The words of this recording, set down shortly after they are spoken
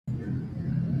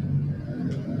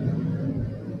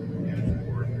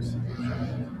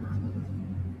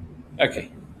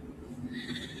Okay.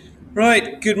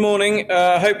 Right. Good morning.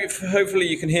 Hopefully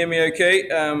you can hear me okay.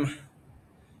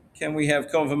 Can we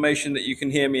have confirmation that you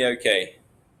can hear me okay?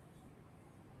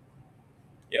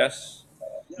 Yes.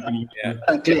 Yeah.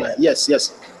 Clear. Yes,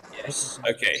 yes. Yes.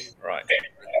 Okay. Right.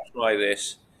 Let's try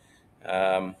this.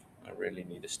 I really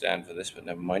need a stand for this, but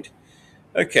never mind.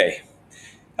 Okay.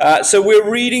 So we're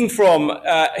reading from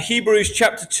Hebrews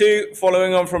chapter 2,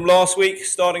 following on from last week,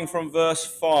 starting from verse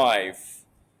 5.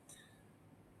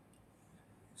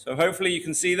 So hopefully you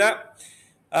can see that.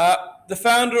 The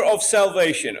founder of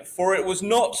salvation, for it was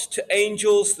not to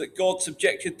angels that God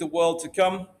subjected the world to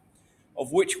come,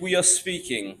 of which we are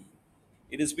speaking.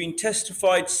 It has been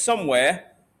testified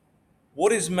somewhere,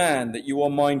 what is man that you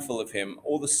are mindful of him,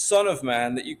 or the Son of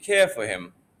Man that you care for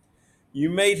him?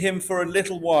 You made him for a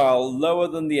little while lower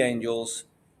than the angels.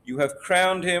 You have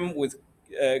crowned him with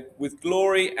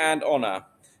glory and honor,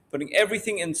 putting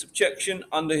everything in subjection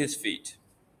under his feet.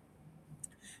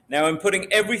 Now, in putting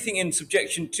everything in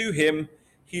subjection to him,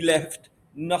 he left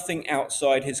nothing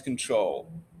outside his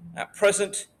control. At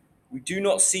present, we do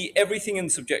not see everything in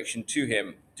subjection to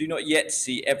him, do not yet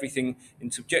see everything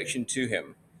in subjection to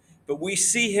him. But we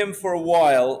see him for a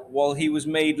while he was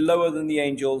made lower than the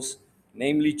angels,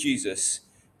 namely Jesus,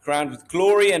 crowned with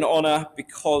glory and honor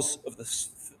because of the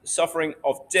suffering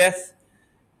of death,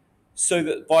 so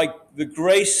that by the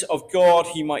grace of God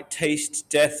he might taste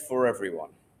death for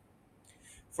everyone.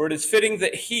 For it is fitting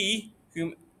that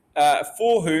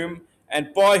for whom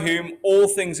and by whom all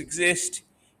things exist,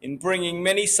 in bringing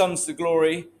many sons to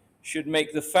glory, should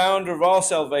make the founder of our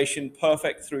salvation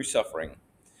perfect through suffering.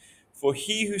 For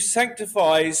he who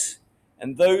sanctifies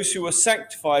and those who are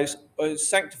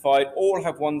sanctified all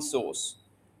have one source.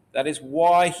 That is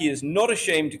why he is not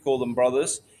ashamed to call them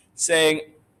brothers, saying,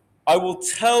 I will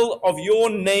tell of your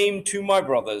name to my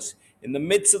brothers. In the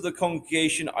midst of the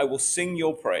congregation, I will sing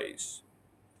your praise.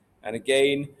 And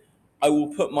again, I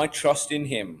will put my trust in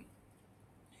him.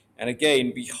 And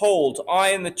again, behold, I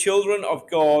and the children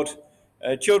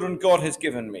God has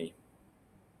given me.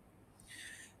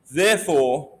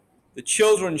 Therefore, the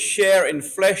children share in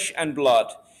flesh and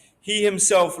blood. He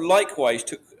himself likewise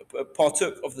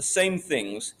partook of the same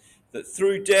things, that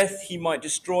through death he might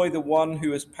destroy the one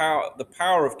who has the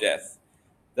power of death,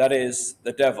 that is,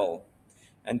 the devil,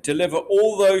 and deliver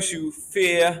all those who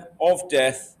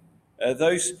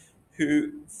those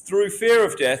who through fear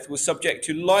of death were subject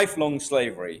to lifelong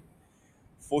slavery.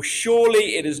 For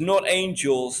surely it is not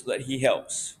angels that he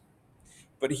helps,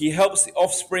 but he helps the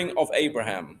offspring of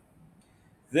Abraham.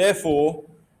 Therefore,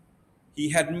 he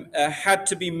had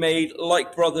to be made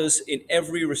like brothers in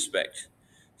every respect,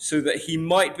 so that he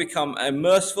might become a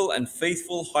merciful and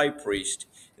faithful high priest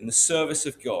in the service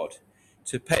of God,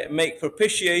 to make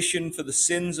propitiation for the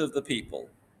sins of the people.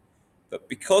 But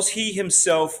because he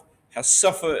himself has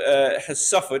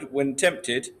suffered when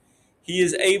tempted, he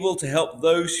is able to help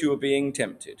those who are being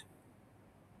tempted.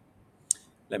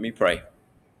 Let me pray.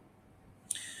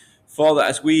 Father,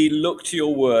 as we look to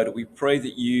your word, we pray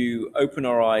that you open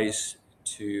our eyes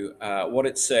to what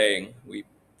it's saying. We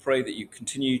pray that you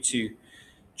continue to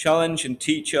challenge and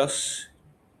teach us,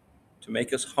 to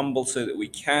make us humble so that we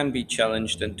can be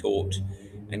challenged and taught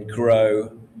and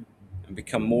grow and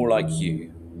become more like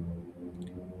you.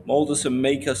 Mold us and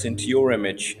make us into your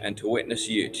image and to witness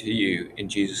to you in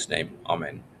Jesus' name.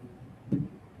 Amen.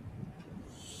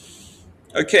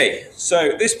 Okay,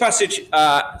 so this passage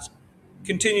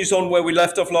continues on where we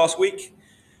left off last week,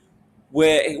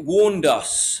 where it warned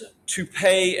us to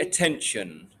pay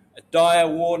attention, a dire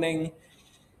warning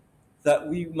that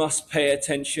we must pay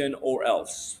attention or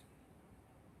else.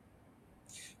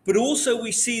 But also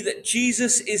we see that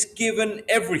Jesus is given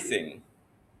everything.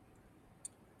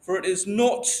 For it is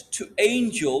not to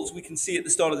angels, we can see at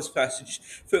the start of this passage,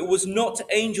 for it was not to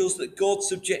angels that God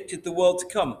subjected the world to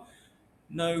come.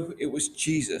 No, it was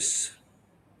Jesus.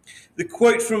 The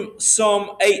quote from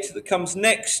Psalm 8 that comes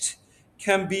next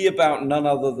can be about none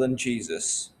other than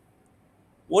Jesus.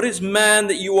 What is man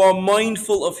that you are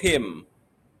mindful of him?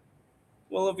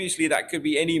 Well, obviously that could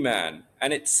be any man.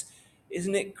 And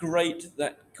isn't it great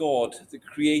that God, the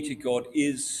creator God,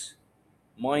 is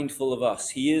mindful of us?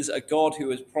 He is a God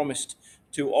who has promised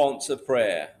to answer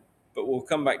prayer. But we'll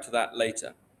come back to that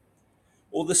later.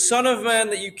 Or the Son of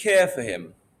Man that you care for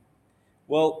him.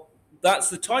 Well, that's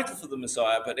the title for the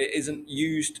Messiah, but it isn't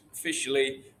used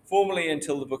formally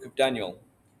until the book of Daniel.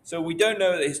 So we don't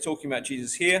know that he's talking about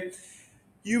Jesus here.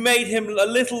 You made him a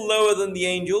little lower than the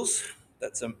angels.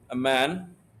 That's a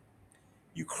man.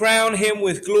 You crown him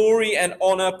with glory and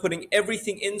honor, putting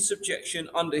everything in subjection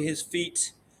under his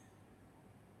feet.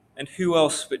 And who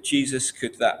else but Jesus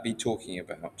could that be talking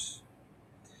about?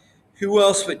 Who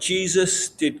else but Jesus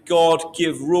did God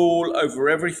give rule over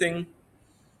everything?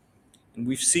 And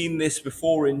we've seen this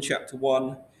before in chapter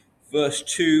 1. Verse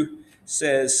 2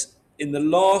 says, "In the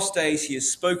last days he has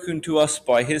spoken to us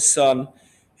by his Son,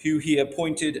 who he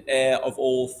appointed heir of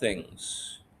all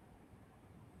things."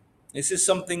 This is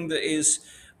something that is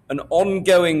an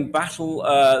ongoing battle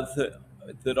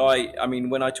I mean,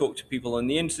 when I talk to people on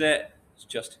the internet, it's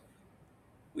just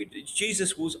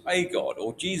Jesus was a God,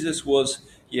 or Jesus was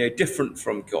different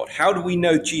from God. How do we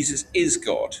know Jesus is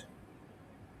God?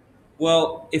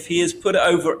 Well, if he is put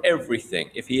over everything,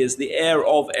 if he is the heir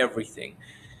of everything,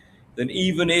 then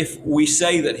even if we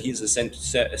say that he's a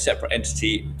separate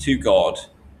entity to God,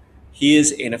 he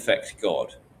is in effect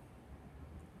God.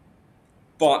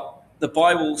 But the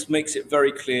Bible makes it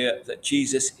very clear that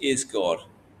Jesus is God.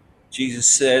 Jesus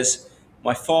says,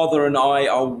 "My Father and I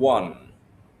are one."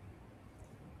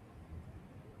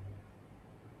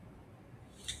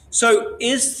 So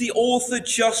is the author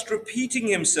just repeating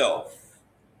himself?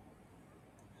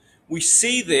 We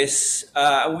see this,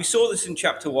 and we saw this in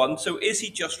chapter 1, so is he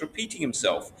just repeating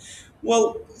himself?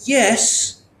 Well,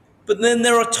 yes, but then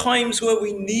there are times where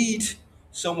we need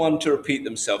someone to repeat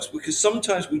themselves, because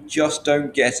sometimes we just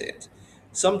don't get it.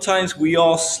 Sometimes we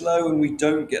are slow and we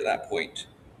don't get that point.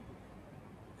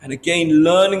 And again,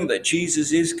 learning that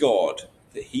Jesus is God,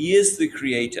 that he is the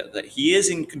creator, that he is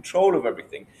in control of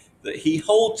everything, that he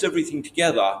holds everything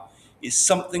together, is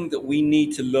something that we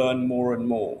need to learn more and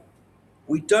more.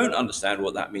 We don't understand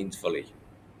what that means fully.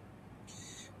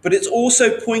 But it's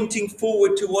also pointing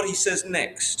forward to what he says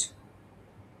next.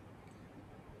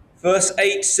 Verse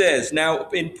 8 says, "Now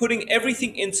in putting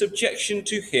everything in subjection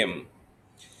to him,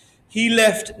 he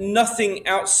left nothing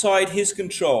outside his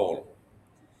control.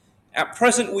 At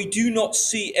present, we do not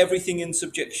see everything in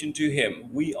subjection to him."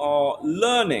 We are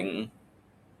learning,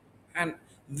 and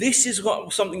this is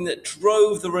something that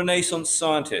drove the Renaissance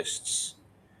scientists.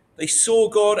 They saw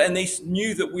God and they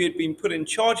knew that we had been put in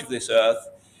charge of this earth,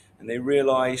 and they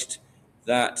realized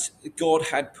that God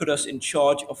had put us in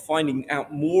charge of finding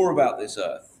out more about this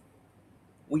earth.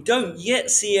 We don't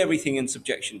yet see everything in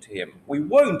subjection to him. We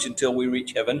won't until we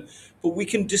reach heaven, but we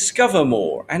can discover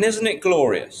more. And isn't it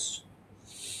glorious?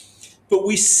 But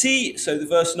we see, so the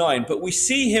verse 9, "But we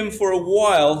see him for a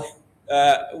while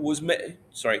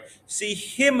see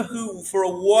him who for a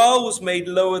while was made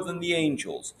lower than the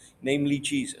angels, namely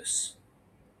Jesus."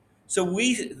 So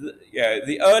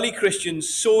the early Christians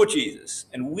saw Jesus,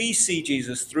 and we see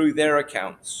Jesus through their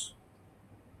accounts.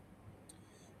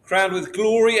 Crowned with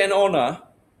glory and honor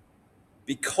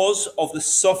because of the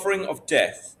suffering of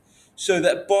death, so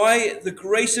that by the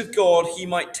grace of God he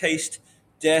might taste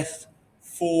death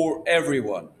for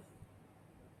everyone.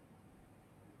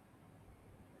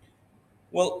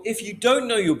 Well, if you don't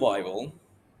know your Bible,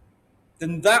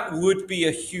 then that would be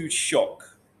a huge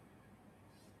shock.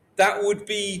 That would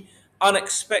be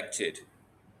unexpected.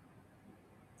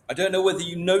 I don't know whether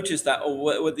you notice that,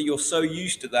 or whether you're so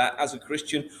used to that as a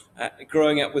Christian,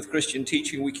 growing up with Christian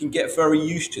teaching, we can get very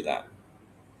used to that.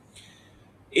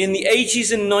 In the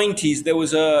 80s and 90s, there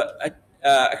was a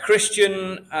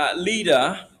Christian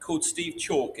leader called Steve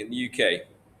Chalke in the UK.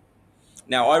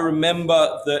 Now, I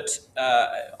remember that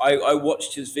I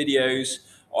watched his videos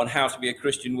on how to be a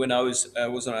Christian when I was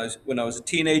a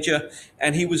teenager,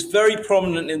 and he was very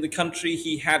prominent in the country.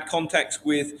 He had contacts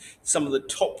with some of the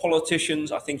top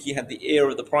politicians. I think he had the ear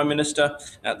of the Prime Minister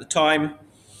at the time,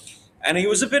 and he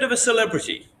was a bit of a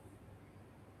celebrity.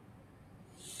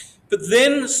 But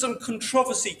then some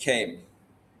controversy came,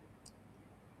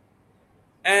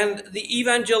 and the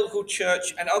evangelical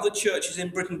church and other churches in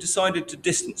Britain decided to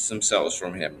distance themselves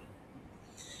from him.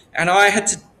 And I had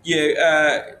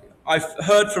to, I've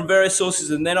heard from various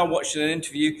sources, and then I watched an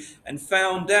interview and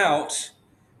found out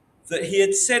that he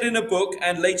had said in a book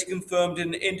and later confirmed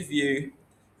in an interview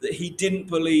that he didn't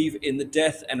believe in the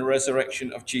death and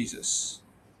resurrection of Jesus.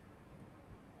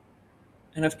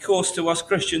 And of course, to us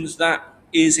Christians, that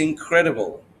is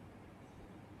incredible.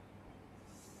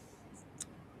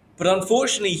 But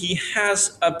unfortunately, he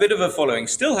has a bit of a following,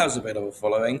 still has a bit of a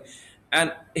following,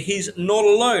 and he's not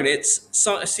alone. It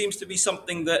seems to be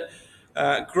something that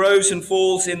grows and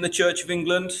falls in the Church of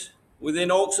England,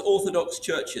 within Orthodox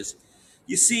churches.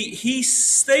 You see, he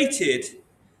stated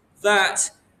that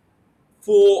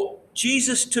for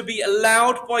Jesus to be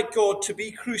allowed by God to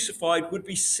be crucified would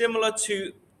be similar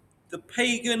to the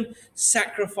pagan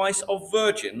sacrifice of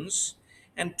virgins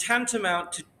and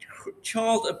tantamount to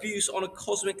child abuse on a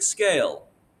cosmic scale.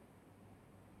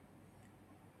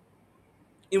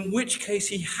 In which case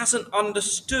he hasn't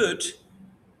understood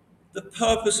the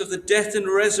purpose of the death and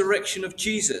resurrection of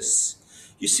Jesus.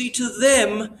 You see, to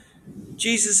them,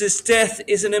 Jesus' death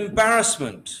is an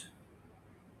embarrassment.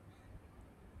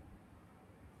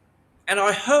 And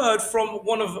I heard from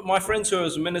one of my friends who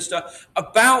was a minister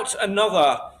about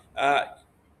another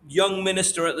young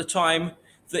minister at the time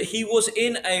that he was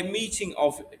in a meeting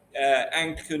of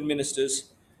Anglican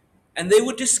ministers and they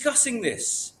were discussing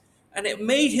this. And it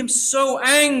made him so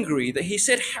angry that he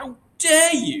said, "How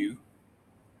dare you?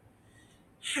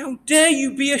 How dare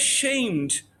you be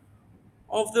ashamed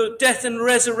of the death and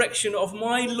resurrection of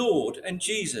my Lord and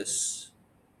Jesus?"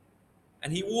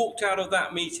 And he walked out of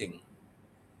that meeting.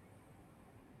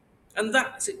 And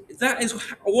that is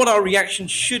what our reaction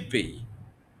should be.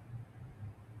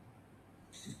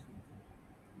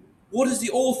 What does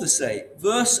the author say?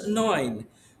 Verse 9,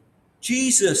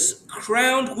 Jesus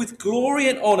crowned with glory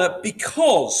and honor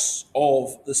because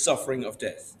of the suffering of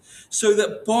death, so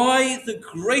that by the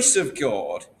grace of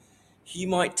God, he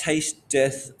might taste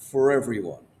death for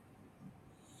everyone.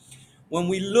 When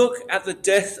we look at the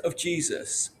death of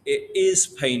Jesus, it is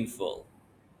painful.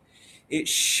 It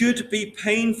should be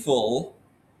painful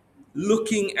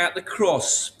looking at the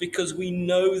cross because we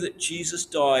know that Jesus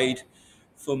died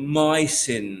for my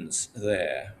sins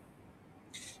there.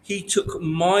 He took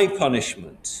my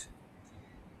punishment.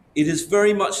 It is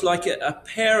very much like a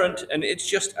parent, and it's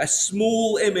just a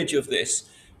small image of this,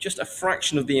 just a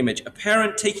fraction of the image. A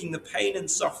parent taking the pain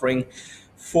and suffering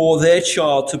for their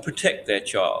child to protect their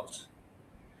child.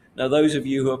 Now, those of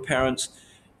you who are parents,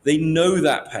 they know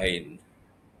that pain.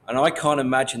 And I can't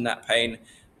imagine that pain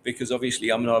because obviously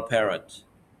I'm not a parent.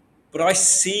 But I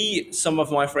see some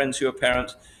of my friends who are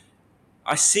parents.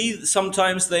 I see that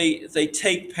sometimes they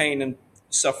take pain and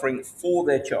suffering for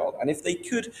their child. And if they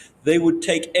could, they would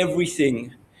take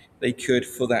everything they could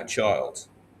for that child.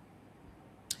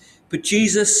 But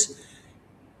Jesus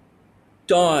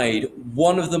died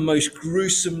one of the most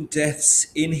gruesome deaths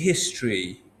in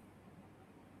history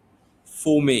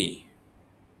for me.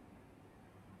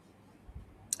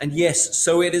 And yes,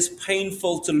 so it is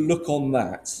painful to look on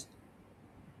that.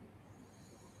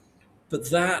 But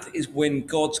that is when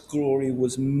God's glory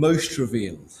was most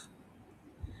revealed.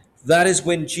 That is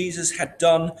when Jesus had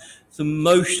done the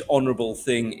most honorable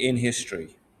thing in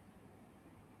history.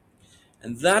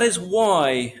 And that is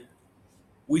why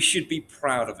we should be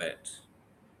proud of it.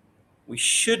 We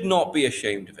should not be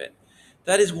ashamed of it.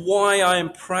 That is why I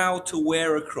am proud to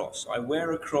wear a cross. I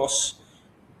wear a cross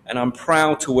and I'm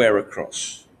proud to wear a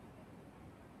cross.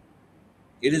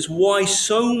 It is why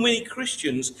so many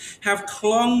Christians have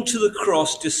clung to the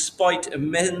cross despite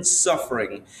immense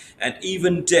suffering and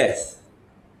even death.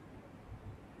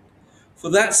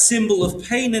 For that symbol of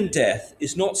pain and death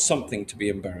is not something to be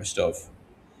embarrassed of.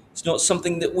 It's not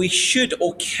something that we should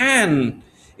or can,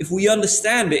 if we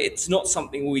understand it, it's not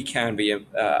something we can be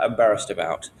embarrassed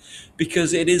about.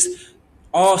 Because it is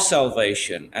our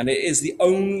salvation and it is the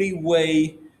only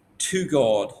way to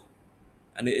God.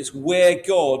 And it is where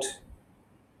God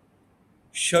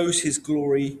shows his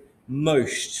glory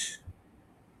most.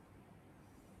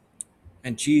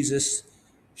 And Jesus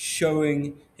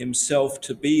showing himself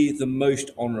to be the most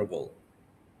honorable.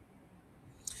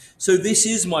 So this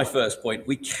is my first point.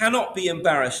 We cannot be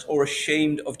embarrassed or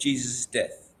ashamed of Jesus'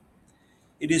 death.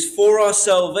 It is for our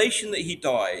salvation that he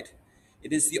died.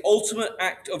 It is the ultimate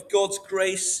act of God's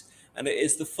grace, and it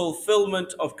is the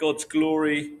fulfillment of God's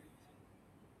glory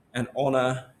and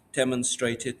honor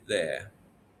demonstrated there.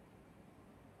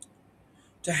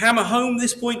 To hammer home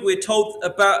this point, we're told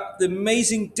about the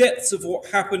amazing depths of what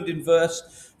happened in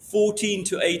verse 14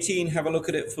 to 18. Have a look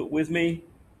at it with me.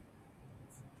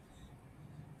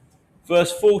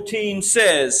 Verse 14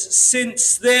 says,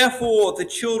 "Since therefore the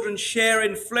children share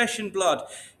in flesh and blood,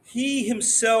 he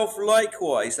himself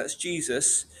likewise," that's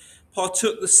Jesus,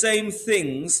 "partook the same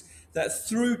things, that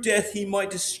through death he might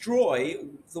destroy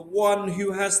the one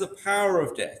who has the power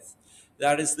of death,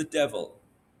 that is the devil."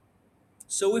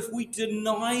 So if we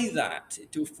deny that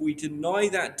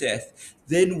death,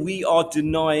 then we are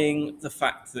denying the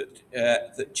fact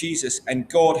that Jesus and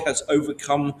God has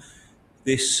overcome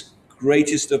this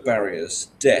greatest of barriers,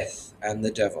 death and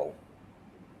the devil.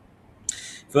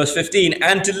 Verse 15,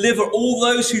 "And deliver all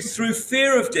those who through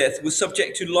fear of death were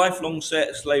subject to lifelong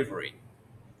slavery."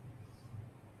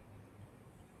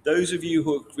 Those of you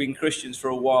who have been Christians for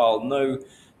a while know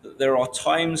that there are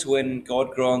times when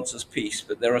God grants us peace,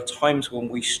 but there are times when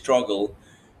we struggle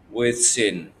with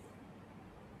sin.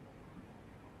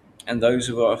 And those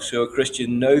of us who are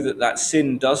Christian know that that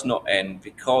sin does not end,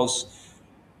 because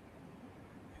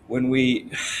when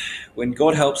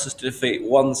God helps us to defeat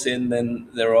one sin, then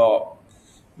there are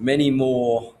many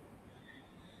more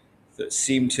that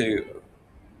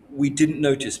we didn't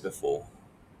notice before.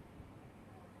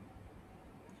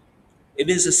 It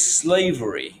is a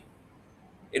slavery.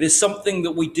 It is something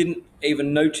that we didn't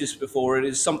even notice before. It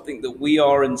is something that we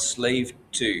are enslaved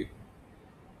to.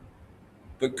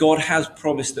 But God has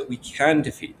promised that we can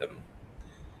defeat them.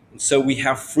 And so we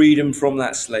have freedom from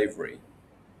that slavery.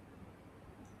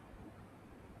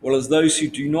 Well, as those who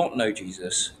do not know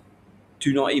Jesus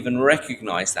do not even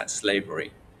recognize that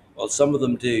slavery. Well, some of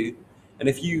them do. And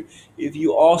if you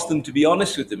ask them to be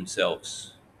honest with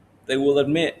themselves, they will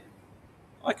admit,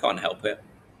 I can't help it,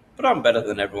 but I'm better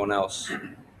than everyone else.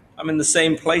 I'm in the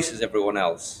same place as everyone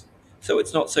else, so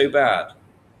it's not so bad.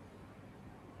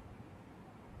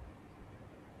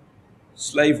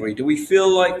 Slavery. Do we feel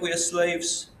like we are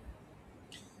slaves?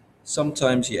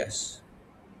 Sometimes, yes.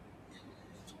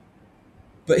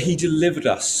 But he delivered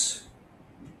us.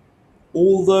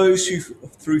 All those who,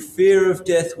 through fear of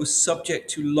death, were subject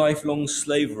to lifelong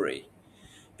slavery.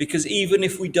 Because even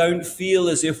if we don't feel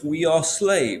as if we are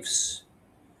slaves,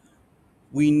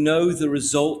 we know the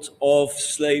result of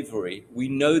slavery. We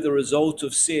know the result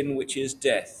of sin, which is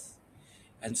death.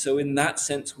 And so in that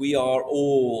sense, we are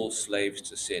all slaves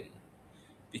to sin,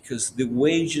 because the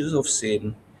wages of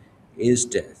sin is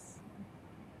death.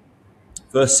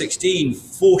 Verse 16,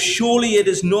 for surely it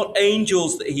is not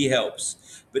angels that he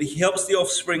helps, but he helps the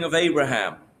offspring of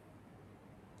Abraham.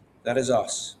 That is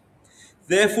us.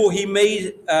 Therefore he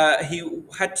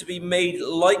had to be made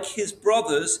like his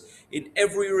brothers in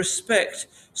every respect,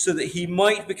 so that he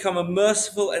might become a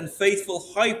merciful and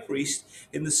faithful high priest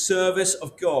in the service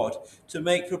of God, to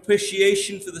make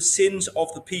propitiation for the sins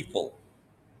of the people.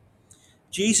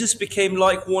 Jesus became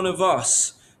like one of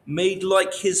us, made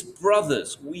like his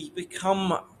brothers. We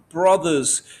become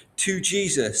brothers to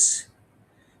Jesus.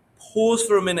 Pause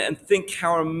for a minute and think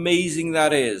how amazing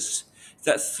that is.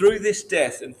 That through this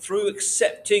death and through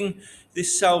accepting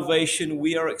this salvation,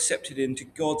 we are accepted into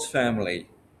God's family.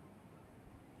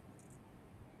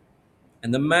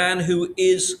 And the man who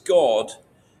is God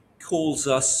calls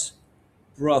us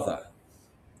brother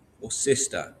or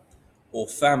sister or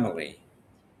family.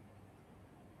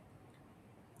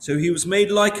 So he was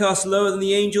made like us, lower than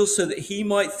the angels, so that he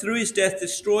might, through his death,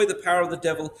 destroy the power of the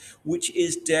devil, which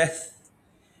is death,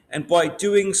 and by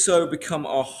doing so become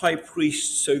our high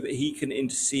priest, so that he can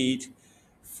intercede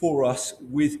for us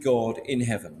with God in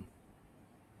heaven.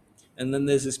 And then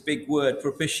there's this big word,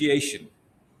 propitiation.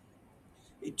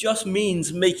 It just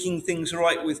means making things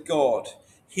right with God.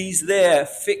 He's there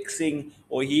fixing,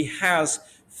 or he has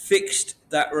fixed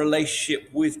that relationship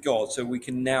with God, so we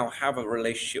can now have a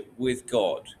relationship with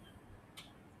God.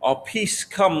 Our peace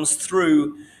comes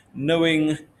through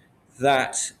knowing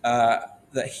that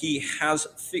that he has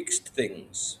fixed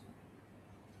things.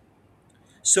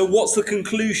 So what's the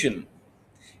conclusion?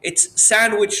 It's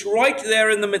sandwiched right there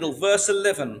in the middle, verse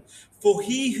 11. For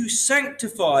he who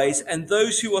sanctifies and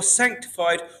those who are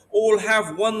sanctified all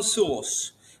have one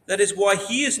source. That is why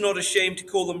he is not ashamed to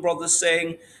call them brothers,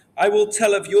 saying, I will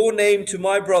tell of your name to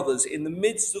my brothers. In the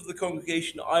midst of the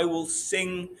congregation, I will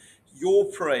sing your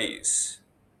praise.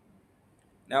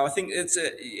 Now, I think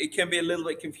it can be a little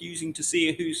bit confusing to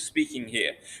see who's speaking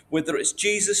here, whether it's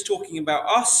Jesus talking about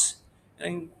us,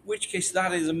 in which case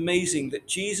that is amazing that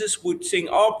Jesus would sing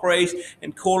our praise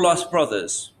and call us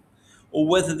brothers, or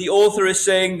whether the author is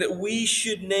saying that we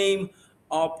should name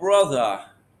our brother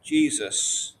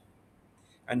Jesus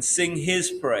and sing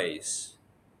his praise.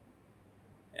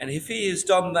 And if he has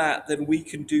done that, then we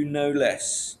can do no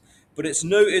less. But it's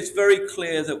very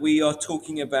clear that we are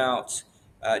talking about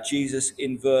Jesus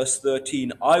in verse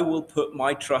 13. I will put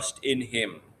my trust in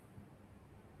him.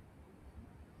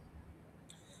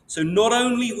 So not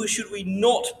only should we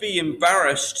not be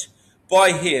embarrassed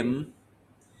by him,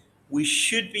 we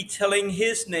should be telling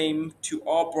his name to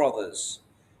our brothers.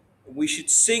 We should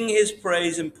sing his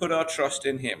praise and put our trust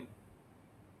in him.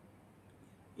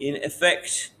 In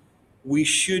effect, we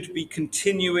should be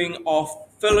continuing our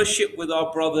fellowship with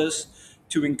our brothers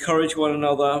to encourage one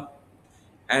another,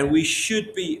 and we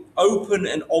should be open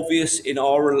and obvious in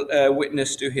our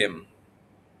witness to him.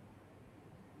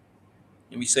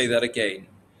 Let me say that again.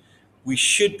 We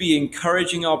should be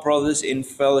encouraging our brothers in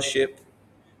fellowship,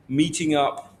 meeting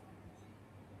up,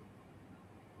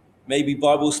 maybe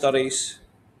Bible studies,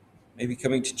 maybe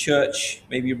coming to church,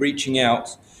 maybe reaching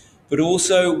out, but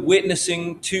also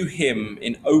witnessing to him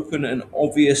in open and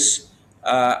obvious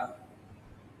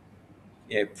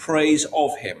praise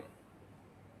of him.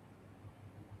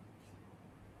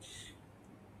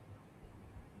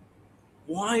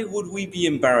 Why would we be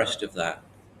embarrassed of that?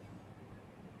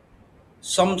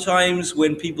 Sometimes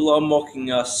when people are mocking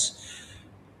us,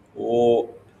 or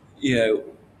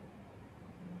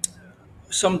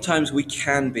sometimes we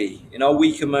can be, in our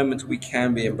weaker moments, we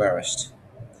can be embarrassed.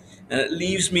 And it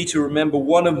leaves me to remember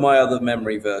one of my other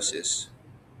memory verses,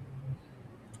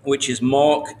 which is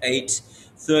Mark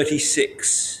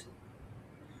 8:36.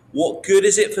 What good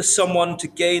is it for someone to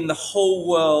gain the whole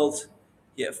world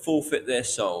yet forfeit their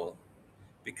soul?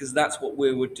 Because that's what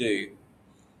we would do.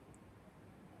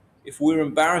 If we're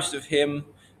embarrassed of him,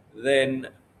 then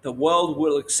the world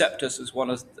will accept us as one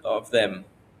of them.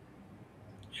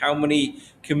 How many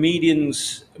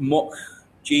comedians mock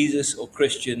Jesus or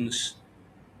Christians?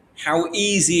 How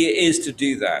easy it is to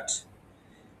do that.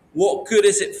 What good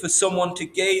is it for someone to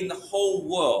gain the whole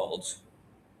world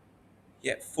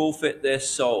yet forfeit their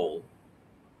soul?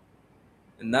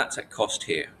 And that's at cost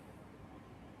here.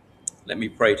 Let me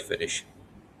pray to finish.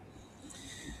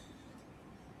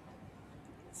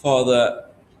 Father,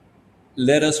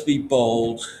 let us be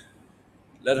bold.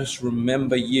 Let us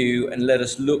remember you and let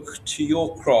us look to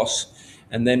your cross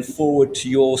and then forward to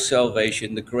your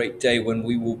salvation, the great day when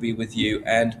we will be with you,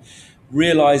 and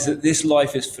realize that this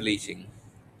life is fleeting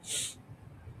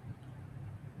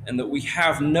and that we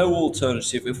have no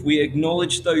alternative. If we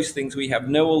acknowledge those things, we have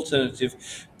no alternative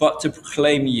but to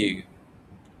proclaim you,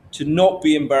 to not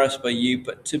be embarrassed by you,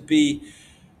 but to be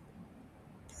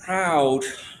proud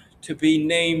to be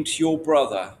named your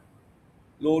brother.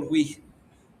 Lord, we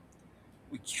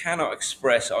cannot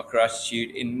express our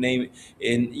gratitude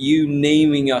in you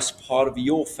naming us part of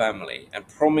your family and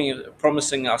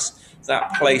promising us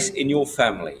that place in your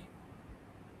family.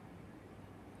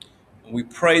 And we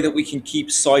pray that we can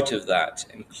keep sight of that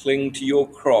and cling to your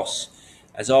cross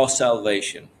as our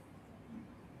salvation.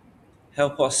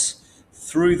 Help us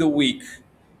through the week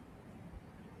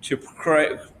to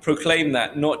proclaim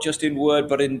that, not just in word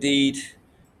but in deed,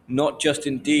 not just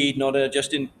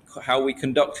in how we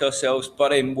conduct ourselves,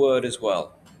 but in word as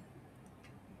well.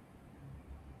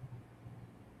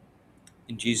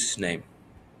 In Jesus' name,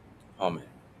 amen.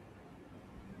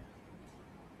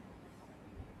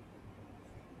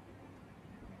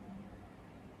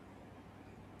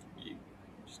 You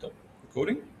stop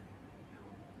recording?